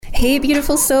Hey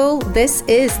beautiful soul, this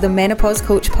is the Menopause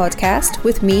Coach podcast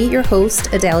with me, your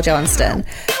host, Adele Johnston.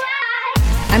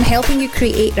 I'm helping you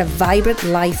create a vibrant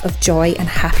life of joy and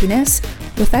happiness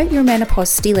without your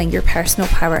menopause stealing your personal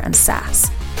power and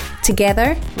sass.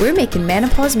 Together, we're making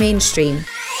menopause mainstream.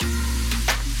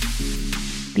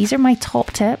 These are my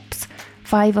top tips,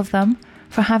 5 of them,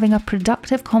 for having a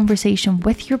productive conversation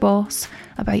with your boss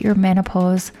about your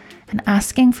menopause and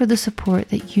asking for the support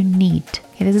that you need.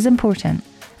 Okay, this is important.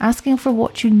 Asking for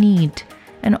what you need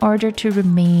in order to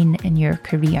remain in your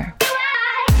career.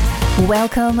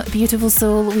 Welcome, beautiful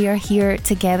soul. We are here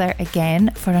together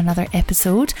again for another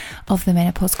episode of the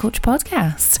Menopause Coach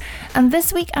podcast. And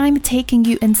this week I'm taking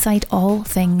you inside all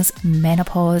things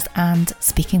menopause and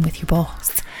speaking with your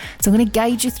boss. So I'm going to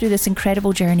guide you through this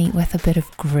incredible journey with a bit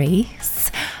of grace,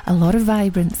 a lot of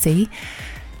vibrancy,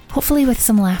 hopefully with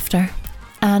some laughter,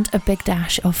 and a big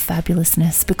dash of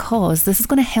fabulousness, because this is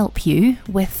going to help you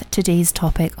with today's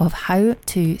topic of how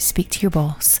to speak to your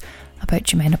boss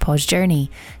about your menopause journey.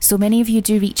 So many of you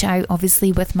do reach out,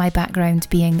 obviously with my background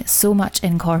being so much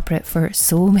in corporate for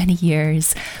so many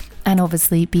years, and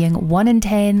obviously being 1 in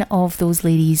 10 of those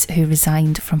ladies who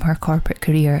resigned from her corporate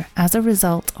career as a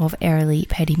result of early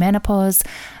perimenopause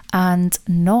and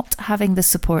not having the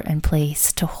support in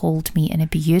place to hold me in a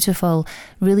beautiful,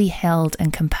 really held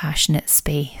and compassionate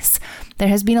space. There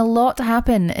has been a lot to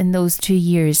happen in those 2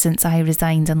 years since I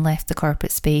resigned and left the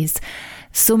corporate space.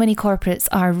 So many corporates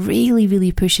are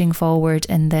really pushing forward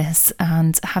in this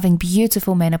and having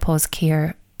beautiful menopause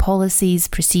care policies,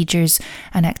 procedures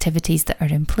and activities that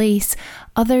are in place.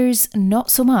 Others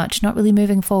not so much, not really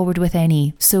moving forward with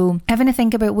any. So having to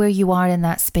think about where you are in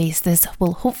that space, this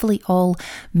will hopefully all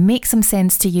make some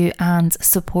sense to you and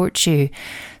support you.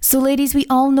 So ladies, we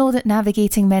all know that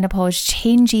navigating menopause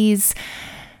changes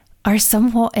are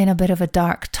somewhat in a bit of a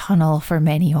dark tunnel for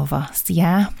many of us,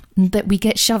 yeah? That we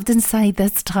get shoved inside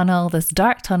this tunnel, this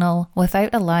dark tunnel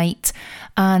without a light,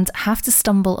 and have to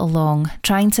stumble along,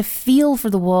 trying to feel for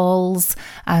the walls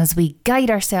as we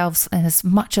guide ourselves in as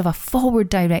much of a forward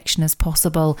direction as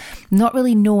possible, not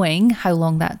really knowing how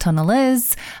long that tunnel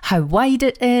is, how wide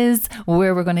it is,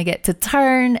 where we're going to get to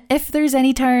turn, if there's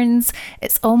any turns.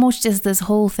 It's almost just this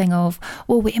whole thing of,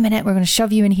 well, wait a minute, we're going to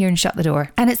shove you in here and shut the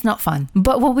door. And it's not fun.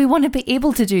 But what we want to be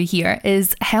able to do here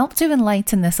is help to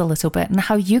enlighten this a little bit and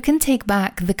how you can take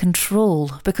back the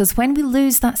control, because when we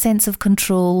lose that sense of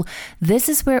control, this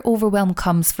is where overwhelm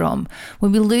comes from.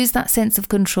 When we lose that sense of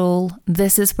control,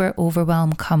 this is where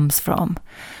overwhelm comes from.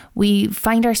 We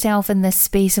find ourselves in this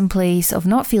space and place of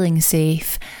not feeling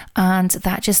safe, and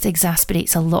that just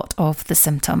exacerbates a lot of the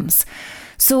symptoms.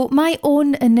 So my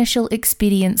own initial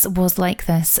experience was like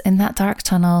this, in that dark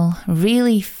tunnel,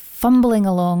 really fumbling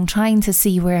along, trying to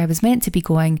see where I was meant to be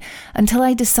going, until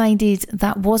I decided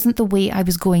that wasn't the way I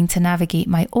was going to navigate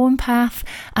my own path,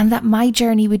 and that my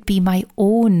journey would be my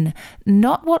own,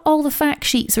 not what all the fact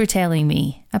sheets were telling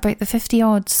me about the 50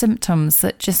 odd symptoms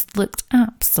that just looked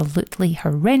absolutely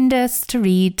horrendous to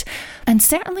read, and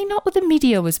certainly not what the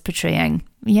media was portraying.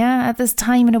 Yeah, at this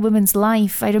time in a woman's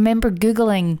life, I remember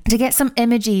Googling to get some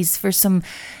images for some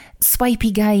swipey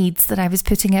guides that I was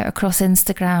putting out across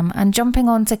Instagram, and jumping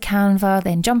onto Canva,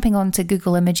 then jumping onto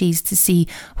Google Images to see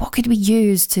what could we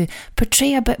use to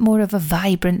portray a bit more of a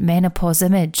vibrant menopause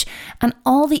image. And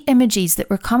all the images that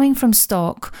were coming from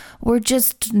stock were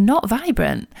just not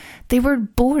vibrant. They were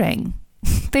boring.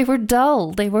 They were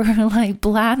dull. They were like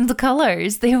bland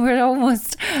colours. They were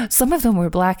almost, some of them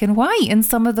were black and white, and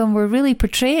some of them were really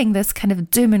portraying this kind of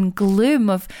doom and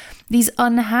gloom of these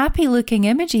unhappy looking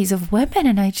images of women.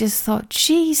 And I just thought,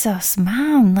 Jesus,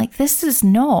 man, like this is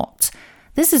not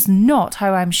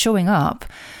how I'm showing up.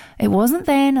 It wasn't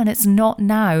then, and it's not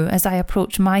now as I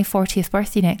approach my 40th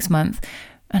birthday next month.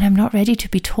 And I'm not ready to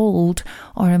be told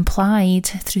or implied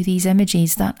through these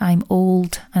images that I'm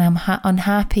old and I'm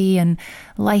unhappy and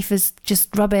life is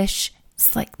just rubbish.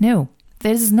 It's like, no,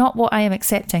 this is not what I am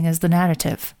accepting as the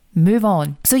narrative. Move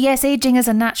on. So yes, aging is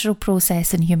a natural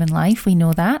process in human life. We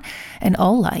know that in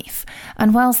all life.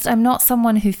 And whilst I'm not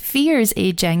someone who fears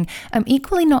aging, I'm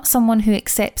equally not someone who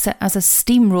accepts it as a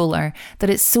steamroller that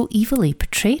it's so evilly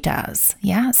portrayed as.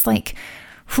 Yeah, it's like,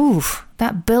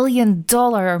 that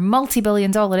billion-dollar or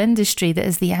multi-billion-dollar industry that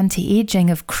is the anti-aging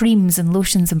of creams and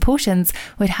lotions and potions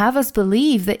would have us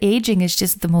believe that aging is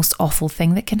just the most awful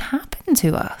thing that can happen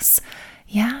to us.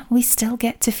 Yeah, we still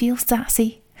get to feel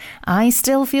sassy. I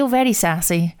still feel very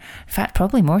sassy. In fact,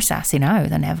 probably more sassy now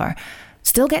than ever.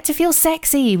 Still get to feel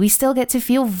sexy. We still get to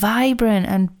feel vibrant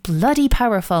and bloody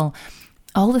powerful.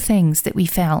 All the things that we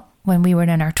felt when we were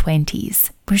in our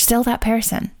 20s. We're still that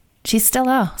person. She's still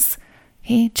us.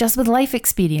 Hey, just with life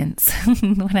experience.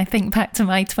 When I think back to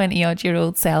my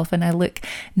 20-odd-year-old self and I look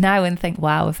now and think,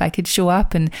 wow, if I could show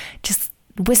up and just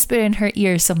whisper in her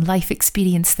ear some life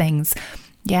experience things,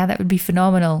 yeah, that would be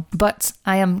phenomenal. But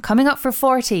I am coming up for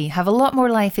 40, have a lot more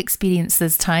life experience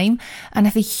this time, and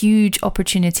have a huge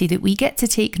opportunity that we get to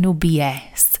take no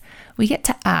BS. We get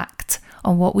to act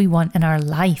on what we want in our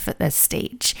life at this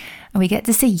stage. And we get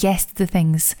to say yes to the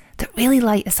things that really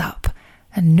light us up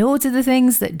and no to the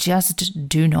things that just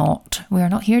do not. We are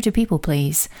not here to people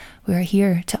please. We are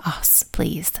here to us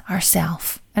please,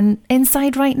 ourselves. And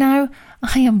inside right now,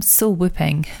 I am so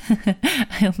whooping. I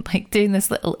am like doing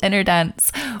this little inner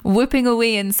dance, whooping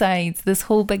away inside. This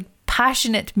whole big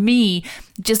passionate me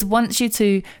just wants you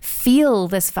to feel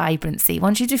this vibrancy,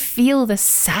 wants you to feel this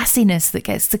sassiness that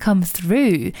gets to come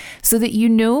through so that you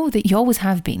know that you always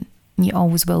have been. You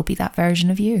always will be that version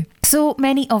of you. So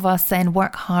many of us then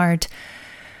work hard.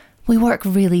 We work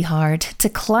really hard to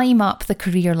climb up the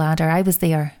career ladder. I was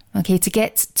there. Okay, to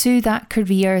get to that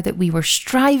career that we were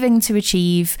striving to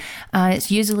achieve. And it's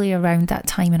usually around that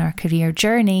time in our career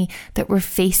journey that we're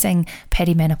facing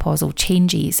perimenopausal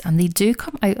changes. And they do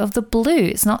come out of the blue.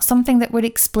 It's not something that we're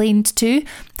explained to,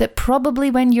 that probably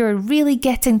when you're really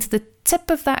getting to the tip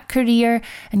of that career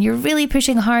and you're really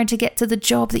pushing hard to get to the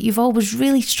job that you've always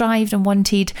really strived and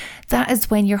wanted, that is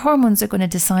when your hormones are going to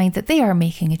decide that they are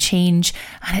making a change,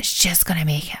 and it's just going to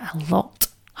make it a lot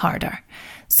harder.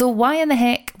 So why in the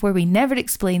heck were we never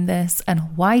explained this,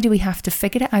 and why do we have to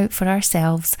figure it out for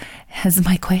ourselves is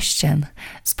my question.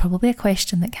 It's probably a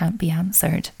question that can't be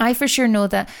answered. I for sure know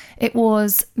that it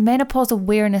was menopause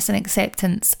awareness and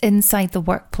acceptance inside the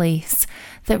workplace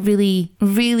that really,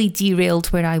 really derailed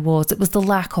where I was. It was the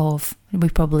lack of, we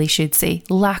probably should say,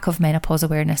 lack of menopause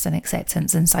awareness and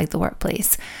acceptance inside the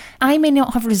workplace. I may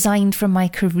not have resigned from my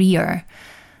career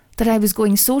that I was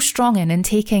going so strong in and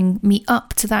taking me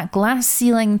up to that glass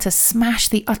ceiling to smash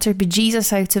the utter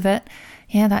bejesus out of it.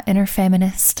 Yeah, that inner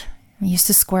feminist. I used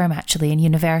to squirm actually in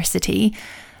university.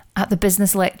 At the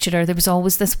business lecturer, there was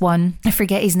always this one, I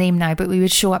forget his name now, but we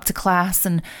would show up to class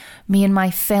and me and my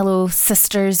fellow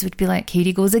sisters would be like, here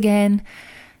he goes again.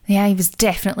 Yeah, he was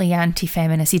definitely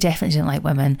anti-feminist. He definitely didn't like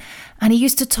women. And he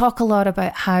used to talk a lot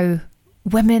about how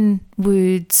women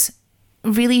would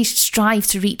really strive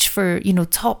to reach for,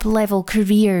 top level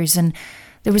careers. And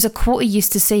there was a quote he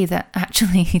used to say that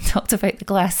actually he talked about the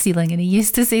glass ceiling, and he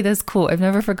used to say this quote, I've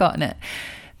never forgotten it,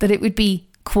 that it would be,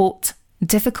 quote,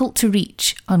 difficult to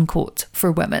reach, unquote,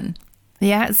 for women.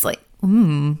 Yeah, it's like,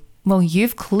 well,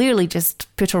 you've clearly just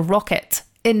put a rocket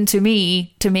into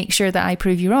me to make sure that I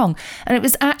prove you wrong. And it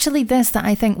was actually this that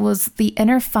I think was the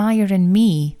inner fire in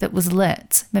me that was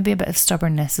lit, maybe a bit of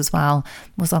stubbornness as well,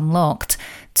 was unlocked,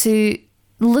 to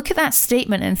look at that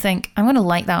statement and think, I'm going to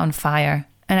light that on fire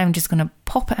and I'm just going to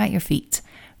pop it at your feet,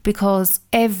 because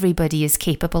everybody is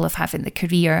capable of having the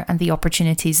career and the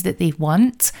opportunities that they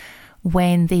want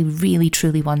when they really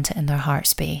truly want it in their heart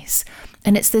space.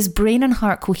 And it's this brain and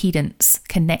heart coherence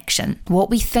connection, what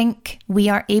we think we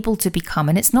are able to become.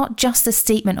 And it's not just a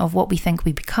statement of what we think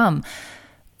we become.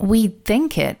 We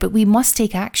think it, but we must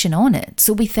take action on it.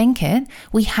 So we think it,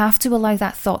 we have to allow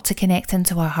that thought to connect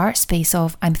into our heart space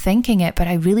of, I'm thinking it, but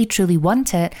I really truly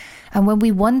want it. And when we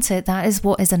want it, that is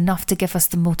what is enough to give us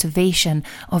the motivation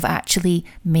of actually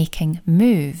making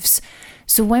moves.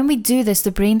 So when we do this,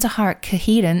 the brain to heart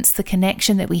coherence, the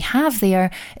connection that we have there,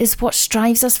 is what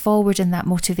strives us forward in that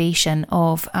motivation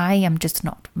of, I am just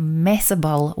not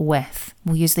messable with,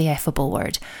 we'll use the effable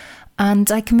word.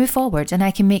 And I can move forward and I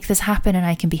can make this happen and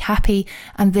I can be happy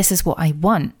and this is what I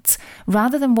want,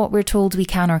 rather than what we're told we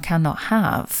can or cannot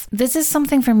have. This is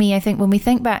something for me, I think, when we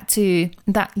think back to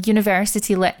that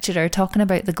university lecturer talking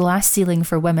about the glass ceiling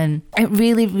for women, it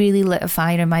really, really lit a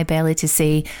fire in my belly to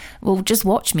say, well, just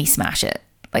watch me smash it.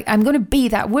 Like, I'm going to be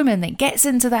that woman that gets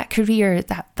into that career,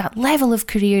 that level of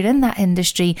career in that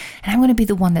industry, and I'm going to be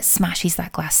the one that smashes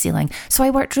that glass ceiling. So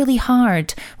I worked really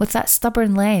hard with that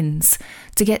stubborn lens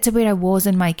to get to where I was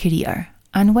in my career.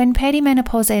 And when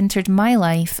perimenopause entered my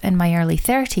life in my early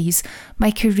 30s,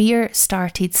 my career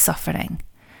started suffering.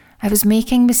 I was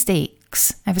making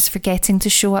mistakes. I was forgetting to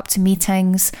show up to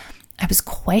meetings. I was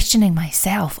questioning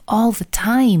myself all the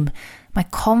time. My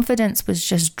confidence was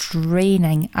just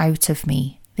draining out of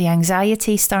me. The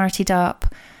anxiety started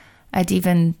up. I'd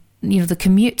even, the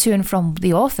commute to and from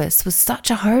the office was such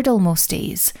a hurdle most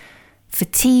days.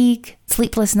 Fatigue,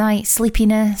 sleepless nights,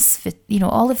 sleepiness,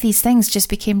 all of these things just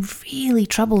became really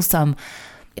troublesome.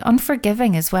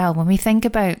 Unforgiving as well, when we think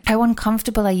about how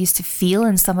uncomfortable I used to feel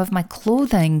in some of my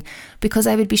clothing because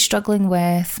I would be struggling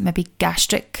with maybe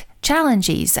gastric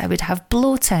challenges. I would have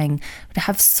bloating, I would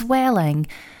have swelling.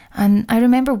 And I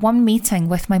remember one meeting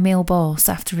with my male boss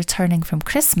after returning from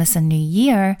Christmas and New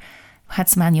Year, had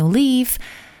some annual leave,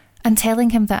 and telling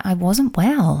him that I wasn't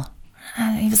well.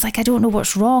 And he was like, I don't know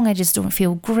what's wrong. I just don't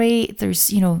feel great.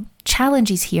 There's,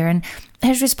 challenges here. And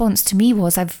his response to me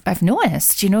was, I've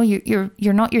noticed,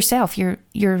 you're not yourself.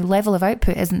 Your level of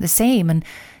output isn't the same. And,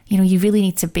 you really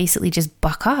need to basically just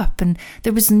buck up. And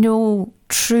there was no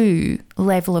true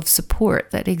level of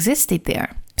support that existed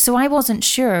there. So I wasn't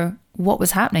sure what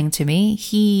was happening to me.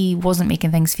 He wasn't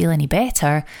making things feel any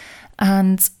better.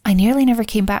 And I nearly never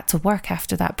came back to work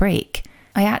after that break.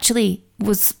 I actually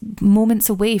was moments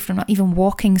away from not even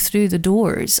walking through the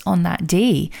doors on that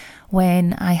day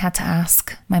when I had to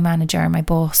ask my manager, my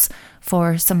boss,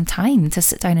 for some time to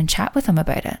sit down and chat with him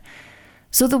about it.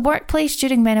 So the workplace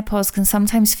during menopause can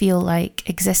sometimes feel like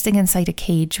existing inside a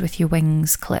cage with your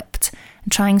wings clipped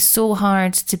and trying so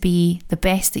hard to be the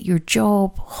best at your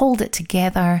job, hold it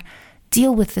together,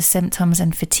 deal with the symptoms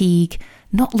and fatigue,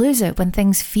 not lose it when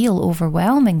things feel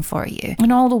overwhelming for you.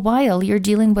 And all the while you're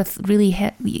dealing with really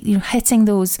hitting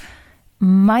those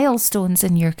milestones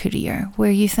in your career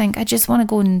where you think, I just want to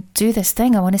go and do this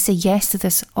thing. I want to say yes to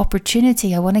this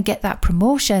opportunity. I want to get that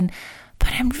promotion.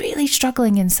 But I'm really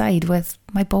struggling inside with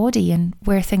my body and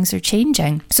where things are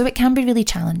changing. So it can be really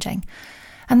challenging.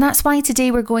 And that's why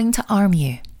today we're going to arm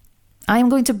you. I'm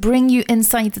going to bring you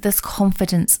inside this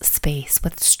confidence space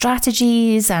with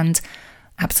strategies and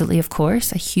absolutely, of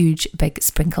course, a huge big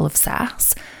sprinkle of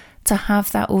sass to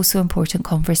have that also important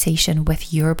conversation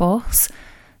with your boss.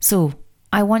 So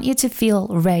I want you to feel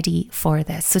ready for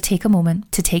this. So take a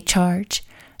moment to take charge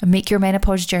and make your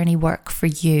menopause journey work for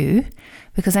you,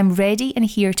 because I'm ready and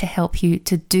here to help you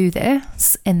to do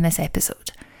this in this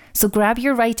episode. So grab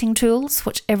your writing tools,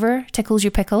 whichever tickles your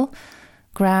pickle,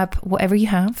 grab whatever you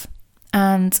have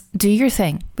and do your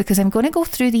thing, because I'm going to go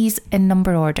through these in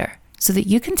number order so that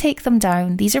you can take them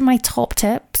down. These are my top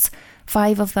tips,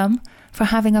 5 of them, for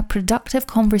having a productive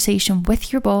conversation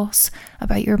with your boss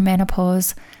about your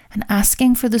menopause and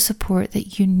asking for the support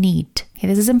that you need. Okay,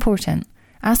 this is important.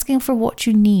 Asking for what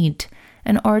you need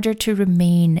in order to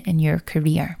remain in your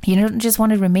career. You don't just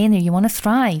want to remain there, you want to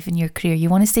thrive in your career. You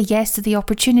want to say yes to the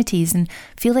opportunities and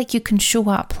feel like you can show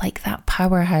up like that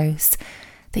powerhouse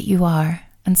that you are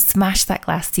and smash that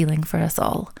glass ceiling for us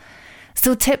all.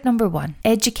 So tip number 1,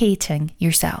 educating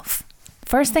yourself.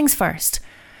 First things first,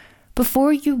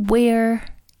 before you wear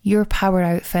your power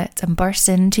outfit and burst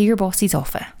into your boss's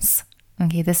office,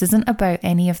 okay, this isn't about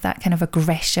any of that kind of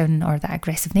aggression or that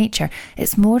aggressive nature.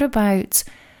 It's more about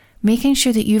making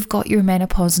sure that you've got your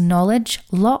menopause knowledge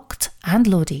locked and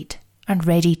loaded and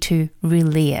ready to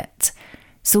relay it.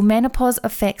 So menopause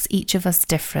affects each of us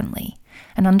differently,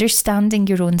 and understanding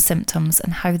your own symptoms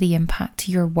and how they impact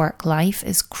your work life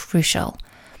is crucial.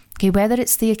 Okay, whether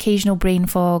it's the occasional brain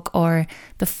fog or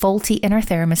the faulty inner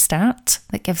thermostat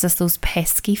that gives us those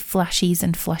pesky flashies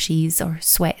and flushies or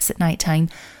sweats at night time,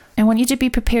 I want you to be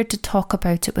prepared to talk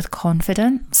about it with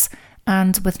confidence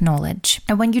and with knowledge.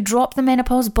 And when you drop the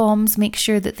menopause bombs, make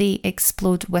sure that they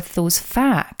explode with those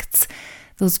facts,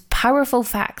 those powerful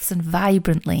facts, and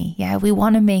vibrantly. Yeah, we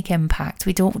want to make impact.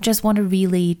 We don't just want to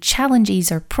relay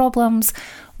challenges or problems.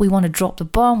 We want to drop the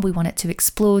bomb. We want it to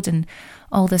explode and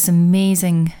all this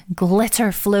amazing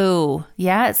glitter flow.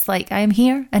 Yeah, it's like, I'm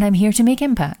here and I'm here to make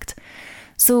impact.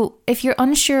 So if you're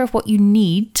unsure of what you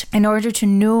need in order to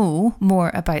know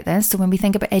more about this, so when we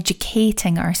think about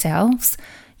educating ourselves,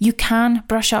 you can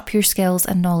brush up your skills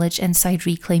and knowledge inside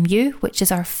Reclaim You, which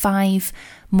is our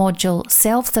 5-module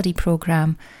self-study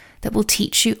program that will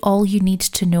teach you all you need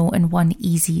to know in one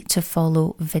easy to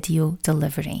follow video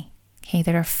delivery. Okay,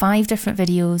 there are 5 different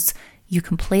videos. You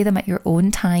can play them at your own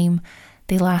time.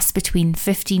 They last between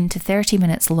 15 to 30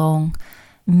 minutes long,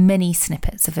 mini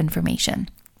snippets of information.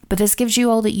 But this gives you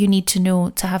all that you need to know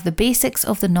to have the basics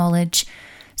of the knowledge.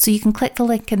 So you can click the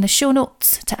link in the show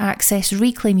notes to access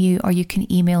Reclaim You, or you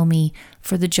can email me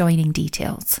for the joining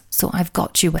details. So I've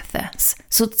got you with this.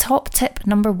 So top tip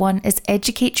number 1 is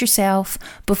educate yourself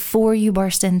before you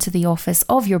burst into the office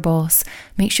of your boss.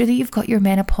 Make sure that you've got your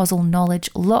menopausal knowledge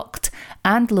locked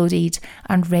and loaded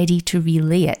and ready to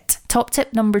relay it. Top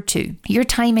tip number 2, your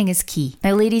timing is key.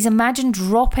 Now, ladies, imagine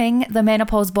dropping the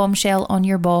menopause bombshell on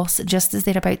your boss just as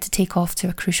they're about to take off to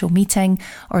a crucial meeting,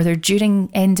 or they're during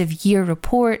end of year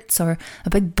reports or a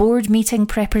big board meeting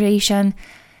preparation.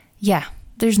 Yeah,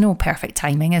 there's no perfect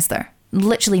timing, is there?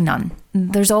 Literally none.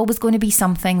 There's always going to be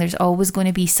something. There's always going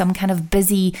to be some kind of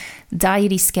busy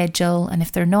diary schedule. And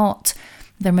if they're not,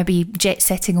 they're maybe jet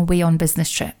setting away on business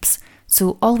trips.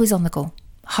 So always on the go.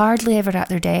 hardly ever at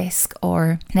their desk,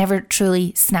 or never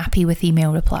truly snappy with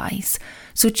email replies.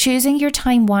 So choosing your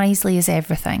time wisely is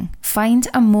everything. Find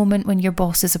a moment when your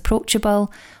boss is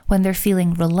approachable, when they're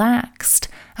feeling relaxed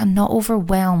and not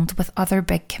overwhelmed with other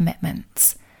big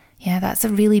commitments. Yeah, that's a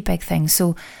really big thing.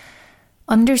 So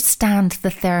understand the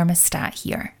thermostat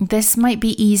here. This might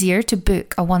be easier to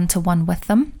book a one-to-one with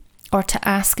them, or to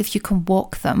ask if you can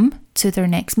walk them to their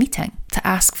next meeting, to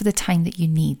ask for the time that you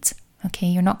need. Okay,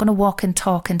 you're not going to walk and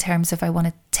talk in terms of I want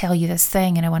to tell you this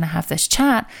thing and I want to have this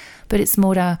chat, but it's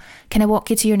more can I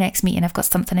walk you to your next meeting? I've got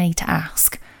something I need to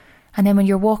ask. And then when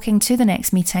you're walking to the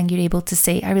next meeting, you're able to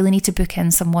say, I really need to book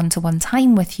in some one-to-one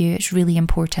time with you. It's really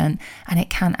important and it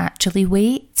can't actually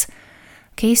wait.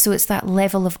 Okay, so it's that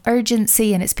level of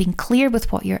urgency and it's being clear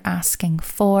with what you're asking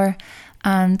for,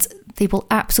 and they will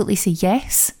absolutely say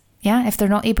yes. Yeah, if they're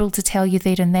not able to tell you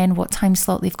there and then what time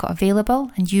slot they've got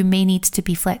available, and you may need to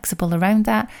be flexible around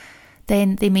that,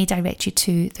 then they may direct you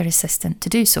to their assistant to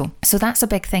do so. So that's a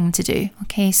big thing to do.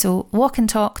 Okay, so walk and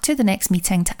talk to the next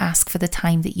meeting to ask for the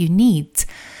time that you need,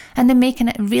 and then making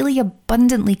it really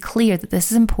abundantly clear that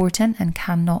this is important and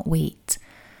cannot wait.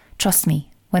 Trust me,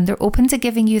 when they're open to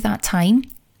giving you that time,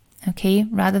 okay,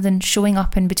 rather than showing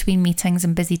up in between meetings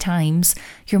and busy times,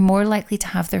 you're more likely to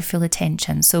have their full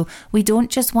attention. So we don't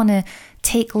just want to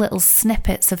take little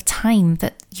snippets of time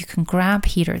that you can grab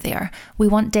here or there. We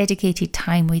want dedicated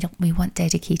time. We want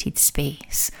dedicated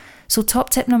space. So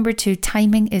top tip number 2,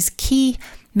 timing is key.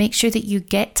 Make sure that you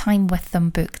get time with them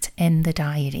booked in the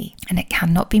diary, and it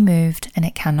cannot be moved and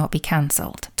it cannot be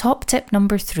cancelled. Top tip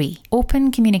number 3,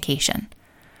 open communication.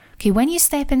 Okay, when you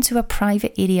step into a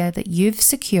private area that you've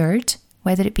secured,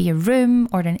 whether it be a room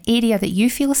or an area that you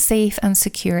feel safe and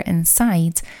secure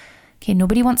inside, okay,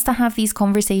 nobody wants to have these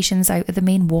conversations out of the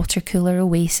main water cooler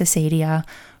oasis area,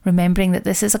 remembering that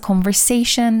this is a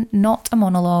conversation, not a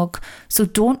monologue, so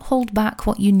don't hold back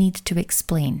what you need to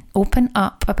explain. Open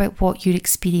up about what you're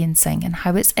experiencing and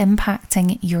how it's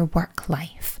impacting your work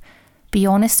life. Be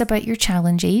honest about your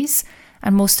challenges.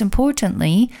 And most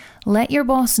importantly, let your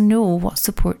boss know what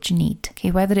support you need. Okay,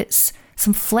 whether it's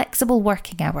some flexible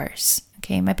working hours.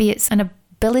 Okay, maybe it's an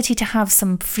ability to have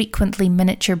some frequently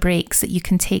miniature breaks that you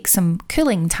can take some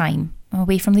cooling time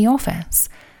away from the office.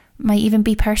 Might even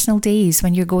be personal days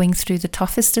when you're going through the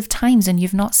toughest of times and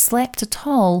you've not slept at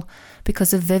all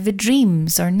because of vivid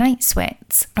dreams or night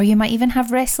sweats. Or you might even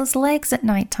have restless legs at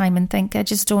night time and think, I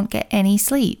just don't get any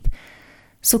sleep.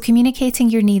 So communicating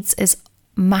your needs is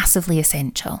massively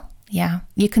essential. Yeah,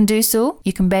 you can do so.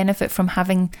 You can benefit from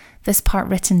having this part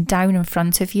written down in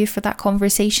front of you for that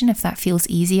conversation if that feels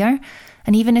easier.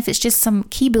 And even if it's just some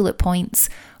key bullet points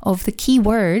of the key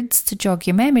words to jog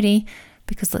your memory,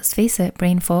 because let's face it,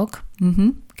 brain fog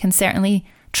can certainly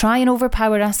try and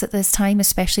overpower us at this time,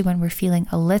 especially when we're feeling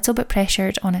a little bit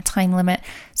pressured on a time limit.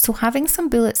 So having some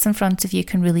bullets in front of you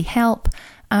can really help.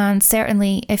 And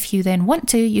certainly if you then want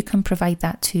to, you can provide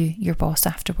that to your boss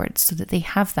afterwards so that they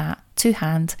have that to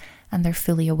hand and they're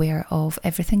fully aware of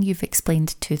everything you've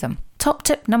explained to them. Top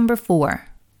tip number 4,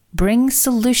 bring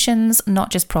solutions,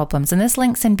 not just problems. And this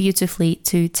links in beautifully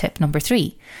to tip number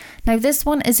 3. Now this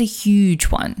one is a huge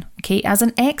one. Okay, as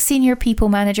an ex-senior people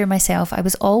manager myself, I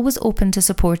was always open to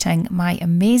supporting my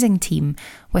amazing team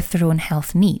with their own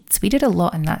health needs. We did a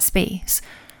lot in that space.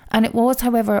 And it was,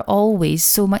 however, always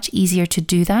so much easier to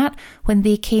do that when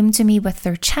they came to me with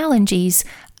their challenges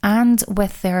and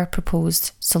with their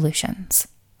proposed solutions.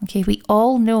 Okay, we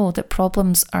all know that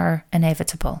problems are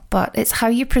inevitable, but it's how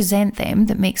you present them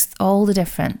that makes all the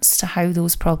difference to how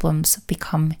those problems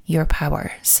become your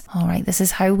powers. All right, this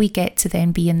is how we get to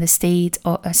then be in a state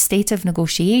of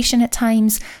negotiation at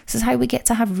times. This is how we get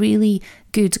to have really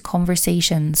good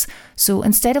conversations. So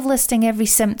instead of listing every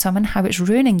symptom and how it's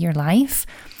ruining your life,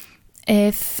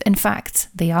 if in fact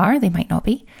they might not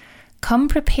be, come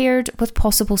prepared with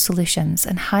possible solutions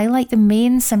and highlight the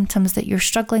main symptoms that you're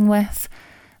struggling with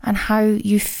and how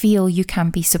you feel you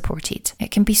can be supported.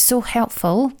 It can be so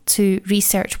helpful to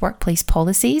research workplace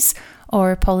policies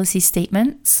or policy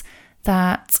statements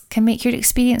that can make your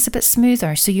experience a bit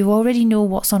smoother, so you already know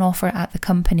what's on offer at the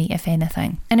company, if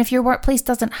anything. And if your workplace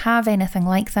doesn't have anything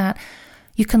like that,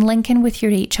 you can link in with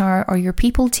your HR or your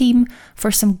people team for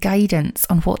some guidance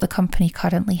on what the company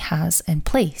currently has in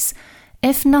place.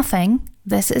 If nothing,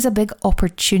 this is a big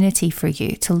opportunity for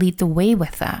you to lead the way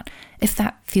with that, if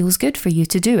that feels good for you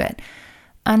to do it.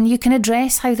 And you can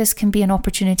address how this can be an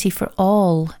opportunity for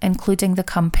all, including the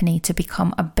company, to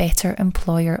become a better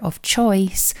employer of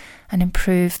choice and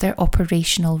improve their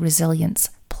operational resilience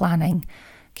planning.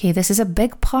 Okay, this is a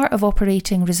big part of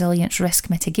operating resilience risk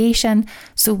mitigation,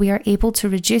 so we are able to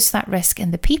reduce that risk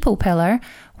in the people pillar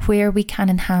where we can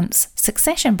enhance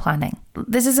succession planning.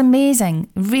 This is amazing,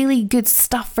 really good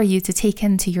stuff for you to take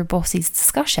into your boss's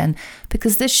discussion,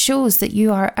 because this shows that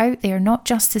you are out there not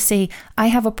just to say, I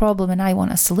have a problem and I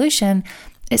want a solution.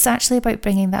 It's actually about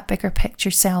bringing that bigger picture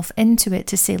self into it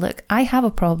to say, look, I have a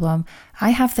problem, I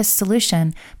have this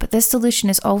solution, but this solution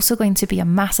is also going to be a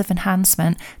massive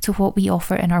enhancement to what we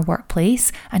offer in our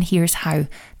workplace, and here's how.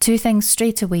 Two things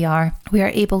straight away are, we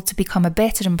are able to become a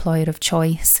better employer of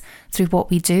choice through what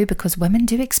we do, because women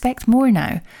do expect more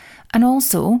now. And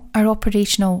also, our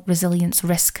operational resilience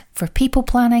risk for people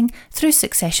planning through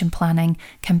succession planning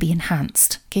can be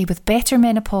enhanced, okay, with better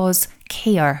menopause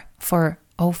care for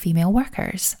all female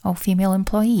workers, all female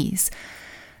employees.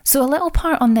 So a little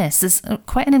part on this is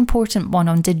quite an important one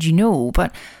on Did You Know?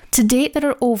 But to date, there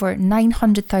are over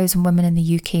 900,000 women in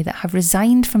the UK that have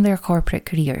resigned from their corporate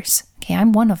careers. Okay,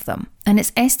 I'm one of them. And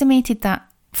it's estimated that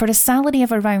for a salary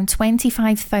of around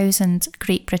 25,000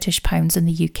 Great British pounds in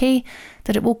the UK,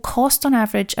 that it will cost on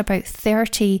average about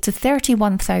 30 to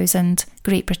 31,000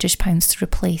 Great British pounds to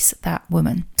replace that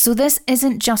woman. So this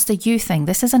isn't just a you thing,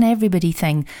 this is an everybody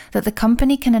thing that the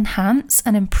company can enhance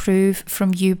and improve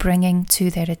from you bringing to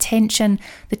their attention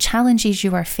the challenges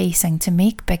you are facing to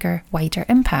make bigger, wider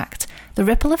impact. The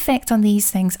ripple effect on these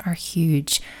things are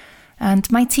huge.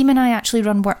 And my team and I actually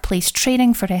run workplace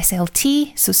training for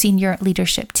SLT, so senior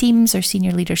leadership teams or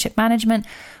senior leadership management.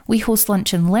 We host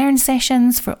lunch and learn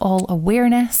sessions for all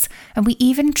awareness, and we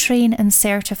even train and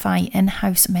certify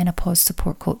in-house menopause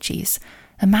support coaches.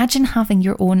 Imagine having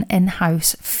your own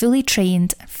in-house, fully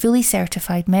trained, fully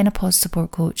certified menopause support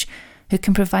coach who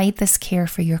can provide this care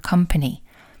for your company.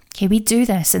 Okay, we do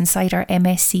this inside our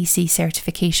MSCC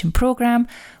certification program,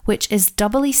 which is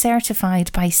doubly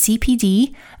certified by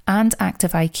CPD and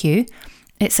Active IQ.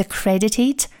 It's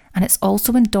accredited and it's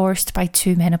also endorsed by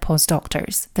 2 menopause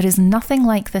doctors. There is nothing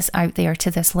like this out there to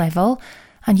this level,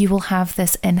 and you will have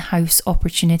this in-house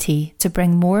opportunity to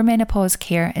bring more menopause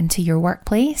care into your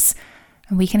workplace,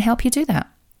 and we can help you do that.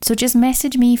 So just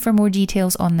message me for more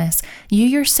details on this. You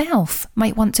yourself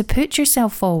might want to put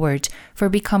yourself forward for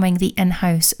becoming the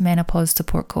in-house menopause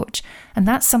support coach. And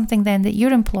that's something then that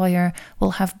your employer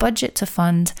will have budget to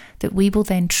fund, that we will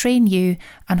then train you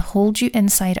and hold you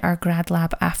inside our grad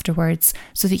lab afterwards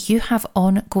so that you have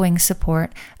ongoing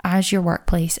support as your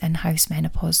workplace in-house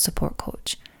menopause support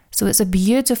coach. So it's a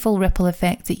beautiful ripple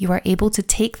effect that you are able to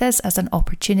take this as an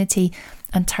opportunity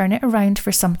and turn it around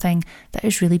for something that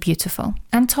is really beautiful.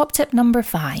 And top tip number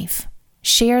 5,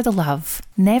 share the love.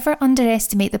 Never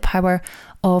underestimate the power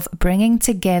of bringing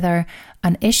together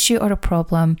an issue or a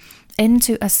problem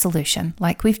into a solution,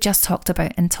 like we've just talked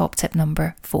about in top tip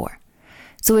number 4.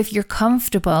 So if you're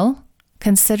comfortable,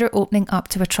 consider opening up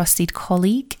to a trusted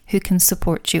colleague who can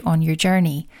support you on your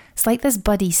journey. It's like this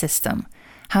buddy system.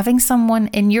 Having someone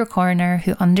in your corner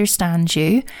who understands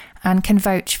you and can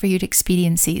vouch for your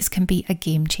experiences can be a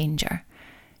game changer.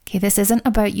 Okay, this isn't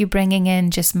about you bringing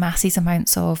in just massive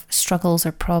amounts of struggles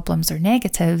or problems or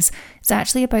negatives. It's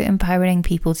actually about empowering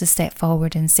people to step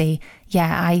forward and say,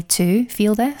 yeah, I too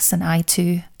feel this and I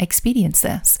too experience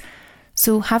this.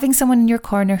 So having someone in your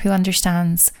corner who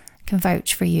understands, can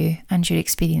vouch for you and your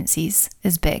experiences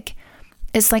is big.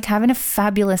 It's like having a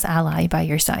fabulous ally by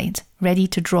your side, ready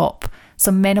to drop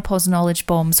some menopause knowledge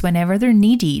bombs whenever they're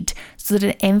needed, so that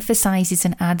it emphasises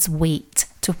and adds weight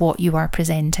to what you are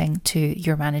presenting to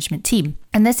your management team.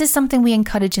 And this is something we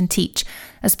encourage and teach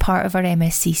as part of our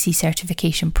MSCC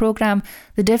certification programme.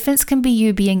 The difference can be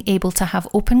you being able to have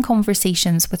open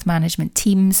conversations with management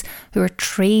teams who are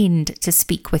trained to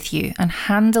speak with you and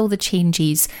handle the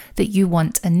changes that you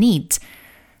want and need.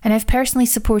 And I've personally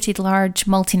supported large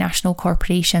multinational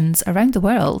corporations around the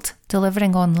world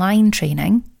delivering online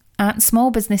training at small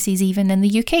businesses even in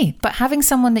the UK. But having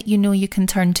someone that you know you can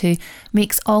turn to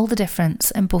makes all the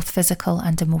difference in both physical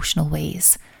and emotional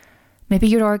ways. Maybe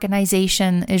your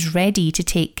organisation is ready to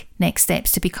take next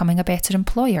steps to becoming a better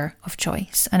employer of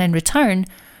choice, and in return,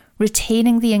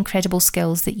 retaining the incredible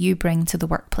skills that you bring to the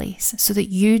workplace so that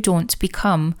you don't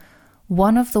become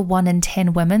one of the 1 in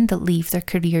 10 women that leave their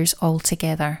careers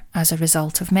altogether as a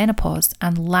result of menopause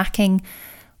and lacking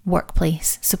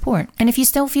workplace support. And if you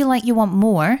still feel like you want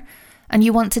more and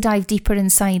you want to dive deeper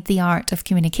inside the art of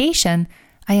communication,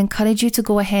 I encourage you to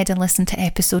go ahead and listen to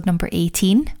episode number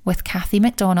 18 with Cathy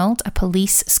MacDonald, a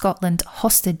Police Scotland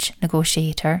hostage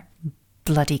negotiator.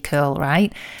 bloody cool,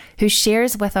 right? Who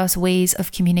shares with us ways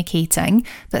of communicating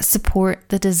that support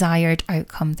the desired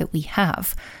outcome that we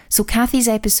have. So Kathy's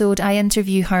episode, I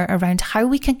interview her around how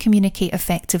we can communicate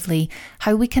effectively,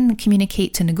 how we can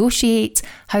communicate to negotiate,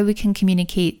 how we can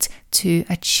communicate to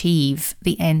achieve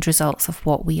the end results of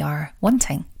what we are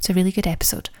wanting. It's a really good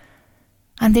episode.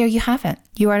 And there you have it.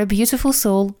 You are a beautiful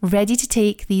soul ready to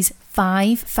take these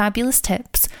 5 fabulous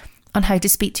tips on how to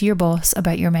speak to your boss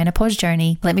about your menopause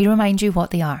journey. Let me remind you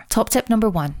what they are. Top tip number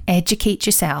 1, educate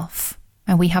yourself.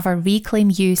 And we have our Reclaim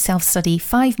You self-study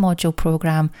 5-module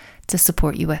program to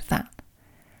support you with that.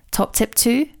 Top tip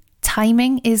 2,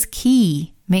 timing is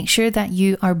key. Make sure that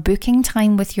you are booking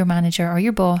time with your manager or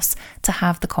your boss to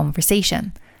have the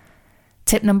conversation.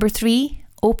 Tip number 3,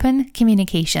 open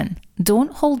communication.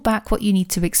 Don't hold back what you need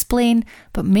to explain,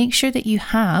 but make sure that you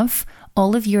have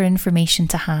all of your information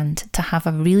to hand to have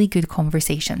a really good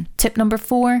conversation. Tip number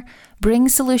 4, bring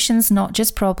solutions, not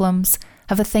just problems.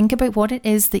 Have a think about what it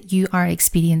is that you are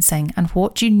experiencing and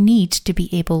what you need to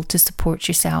be able to support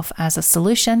yourself as a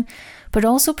solution, but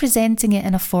also presenting it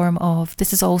in a form of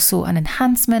this is also an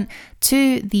enhancement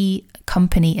to the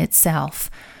company itself.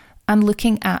 And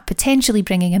looking at potentially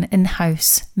bringing an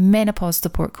in-house menopause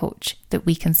support coach that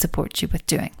we can support you with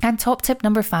doing. And top tip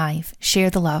number 5, share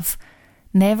the love.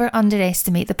 Never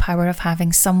underestimate the power of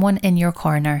having someone in your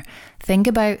corner. Think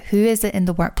about who is it in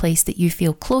the workplace that you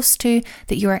feel close to,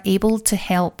 that you are able to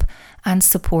help and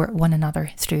support one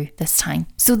another through this time.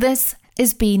 So this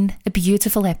has been a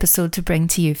beautiful episode to bring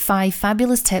to you 5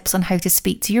 fabulous tips on how to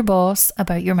speak to your boss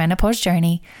about your menopause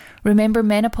journey. Remember,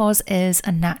 menopause is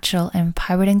a natural,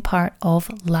 empowering part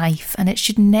of life and it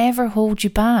should never hold you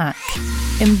back.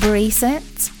 Embrace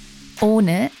it, own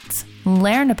it,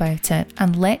 learn about it,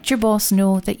 and let your boss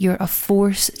know that you're a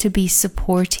force to be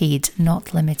supported,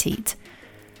 not limited.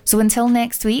 So until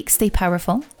next week, stay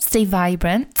powerful, stay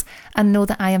vibrant, and know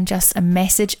that I am just a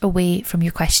message away from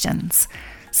your questions.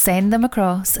 Send them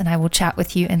across and I will chat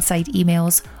with you inside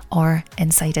emails or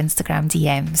inside Instagram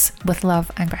DMs. With love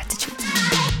and gratitude.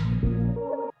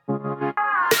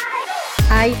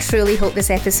 I truly hope this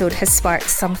episode has sparked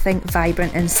something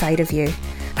vibrant inside of you.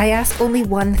 I ask only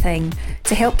one thing.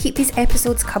 To help keep these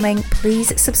episodes coming,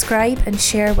 please subscribe and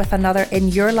share with another in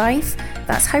your life.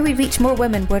 That's how we reach more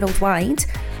women worldwide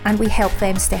and we help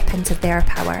them step into their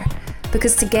power.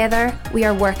 Because together we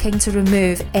are working to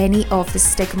remove any of the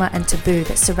stigma and taboo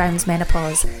that surrounds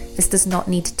menopause. This does not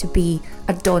need to be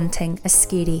a daunting, a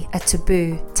scary, a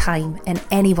taboo time in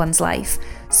anyone's life.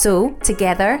 So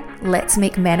together, let's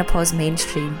make menopause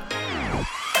mainstream.